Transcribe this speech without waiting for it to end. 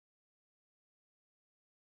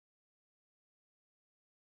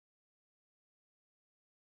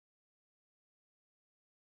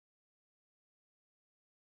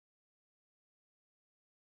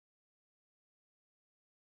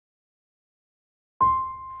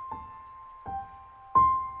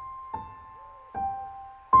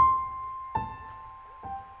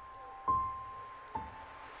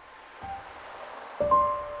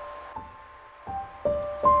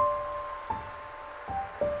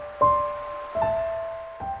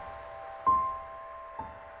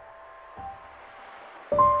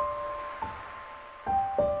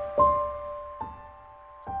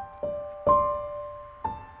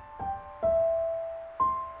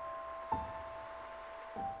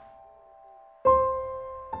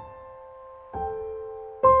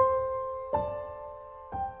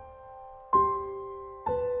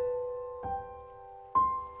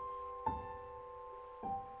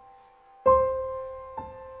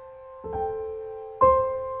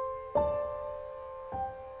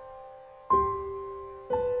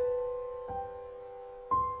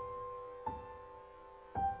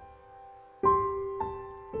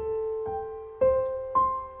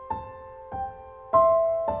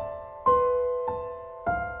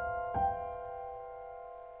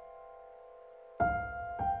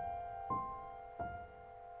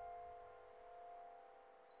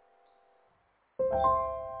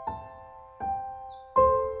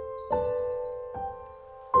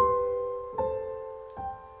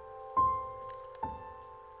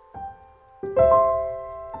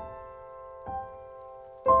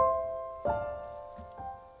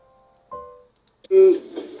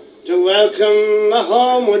welcome a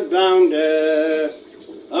homeward bounder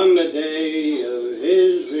on the day of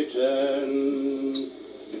his return.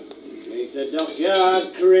 Neath the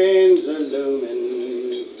dockyard cranes a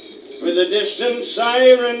looming, with a distant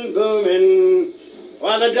siren booming,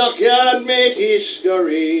 while the dockyard mate he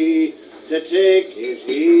scurry to take his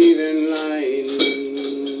heaving line.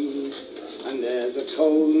 And there's a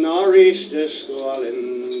cold nor'easter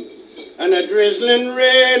squalling, and a drizzling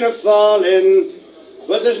rain a falling,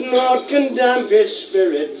 but there's naught can damp his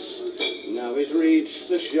spirits now he's reached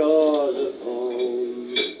the shores of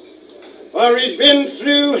home. For he's been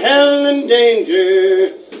through hell and danger,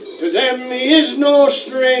 to them he is no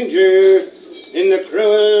stranger. In the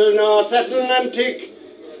cruel North Atlantic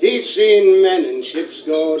he's seen men and ships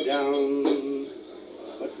go down.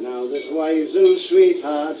 But now there's wives and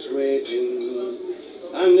sweethearts waiting,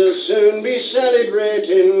 and they'll soon be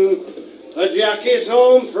celebrating, for Jack is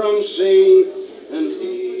home from sea, and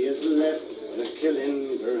he has left the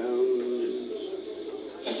killing grounds.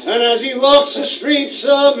 And as he walks the streets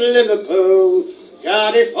of Liverpool,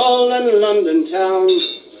 Cardiff, Hull and London town,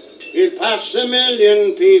 he'll pass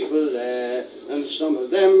 1,000,000 people there, and some of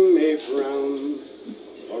them may frown.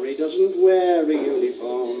 For he doesn't wear a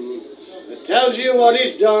uniform that tells you what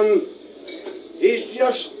he's done. He's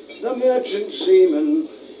just the merchant seaman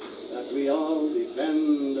that we all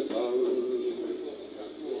depend upon.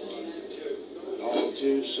 All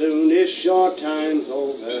too soon his short time's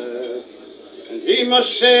over, and he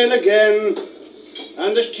must sail again,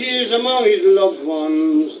 and there's tears among his loved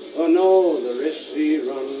ones who know the risks he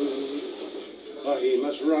runs. For he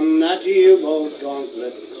must run that U-boat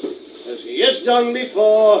gauntlet as he has done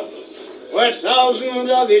before, where thousands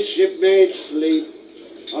of his shipmates sleep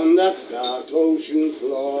on that dark ocean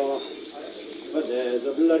floor. For there's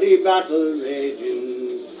a bloody battle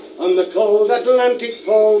raging on the cold Atlantic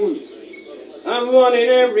foam, and one in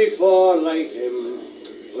every 4 like him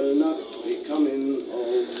will not be coming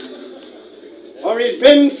home. For he's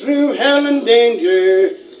been through hell and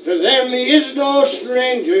danger, to them he is no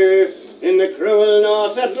stranger. In the cruel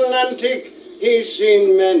North Atlantic he's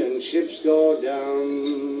seen men and ships go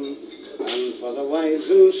down. And for the wives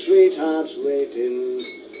and sweethearts waiting,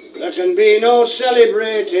 there can be no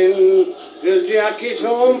celebrating till Jack is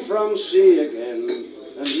home from sea again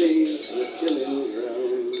and leaves the killing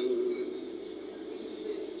ground.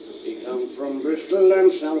 He come from Bristol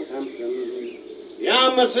and Southampton,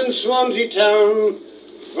 Yarmouth and Swansea town,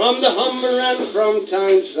 from the Humber and from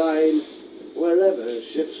Tyneside, wherever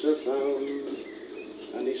ships are found.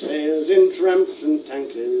 And he sails in tramps and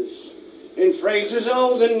tankers, in freighters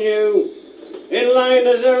old and new, in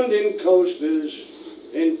liners and in coasters,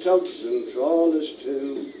 in tugs and trawlers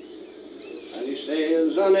too. And he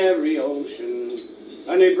sails on every ocean,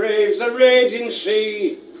 and he braves the raging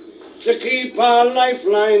sea, to keep our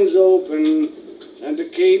lifelines open, and to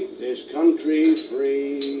keep this country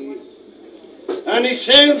free. And he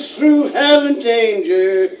sails through hell and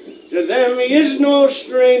danger, to them he is no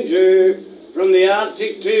stranger. From the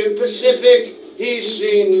Arctic to Pacific he's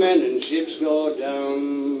seen men and ships go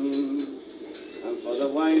down. And for the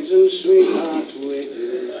wives and sweethearts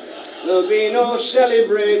waiting, there'll be no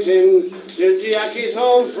celebrating till Jack is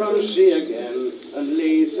home from sea again and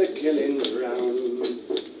leaves the killing ground.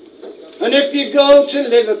 And if you go to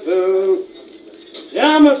Liverpool,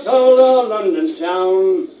 Yarmouth, Hull or London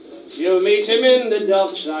town, you'll meet him in the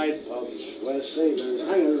dockside pubs where sailors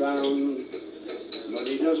hang around. But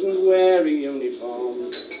he doesn't wear a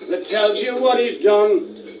uniform that tells you what he's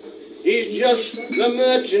done. He's just the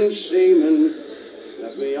merchant seaman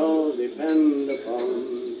that we all depend upon.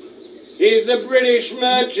 He's the British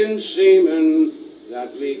merchant seaman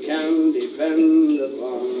that we can depend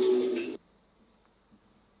upon.